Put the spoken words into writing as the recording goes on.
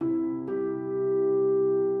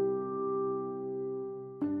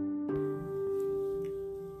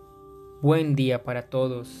Buen día para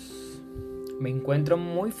todos. Me encuentro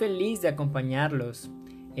muy feliz de acompañarlos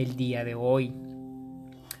el día de hoy.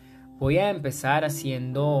 Voy a empezar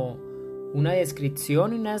haciendo una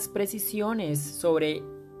descripción y unas precisiones sobre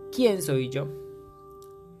quién soy yo.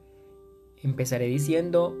 Empezaré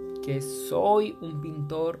diciendo que soy un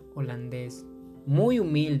pintor holandés muy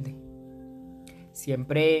humilde.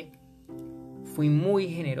 Siempre fui muy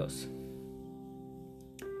generoso.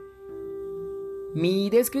 Mi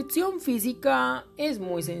descripción física es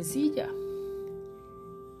muy sencilla.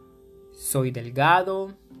 Soy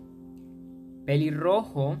delgado,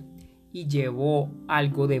 pelirrojo y llevo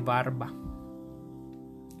algo de barba.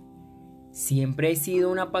 Siempre he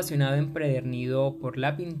sido un apasionado empedernido por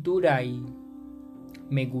la pintura y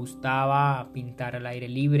me gustaba pintar al aire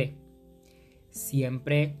libre.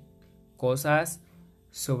 Siempre cosas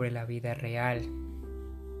sobre la vida real.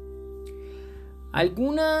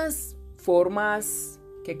 Algunas formas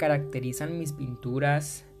que caracterizan mis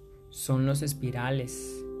pinturas son los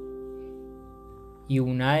espirales. Y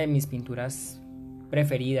una de mis pinturas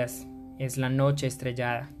preferidas es La Noche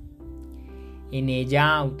Estrellada. En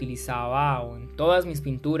ella utilizaba, o en todas mis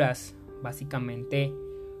pinturas, básicamente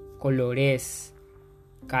colores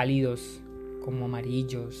cálidos como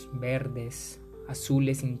amarillos, verdes,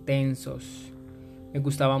 azules intensos. Me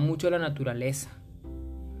gustaba mucho la naturaleza.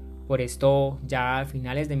 Por esto, ya a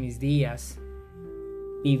finales de mis días,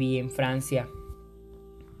 viví en Francia.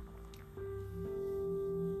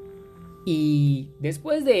 Y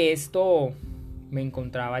después de esto, me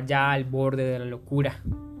encontraba ya al borde de la locura.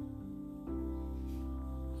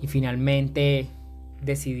 Y finalmente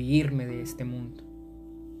decidí irme de este mundo.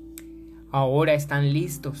 Ahora están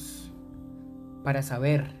listos para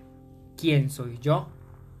saber quién soy yo.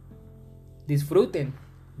 Disfruten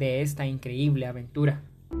de esta increíble aventura.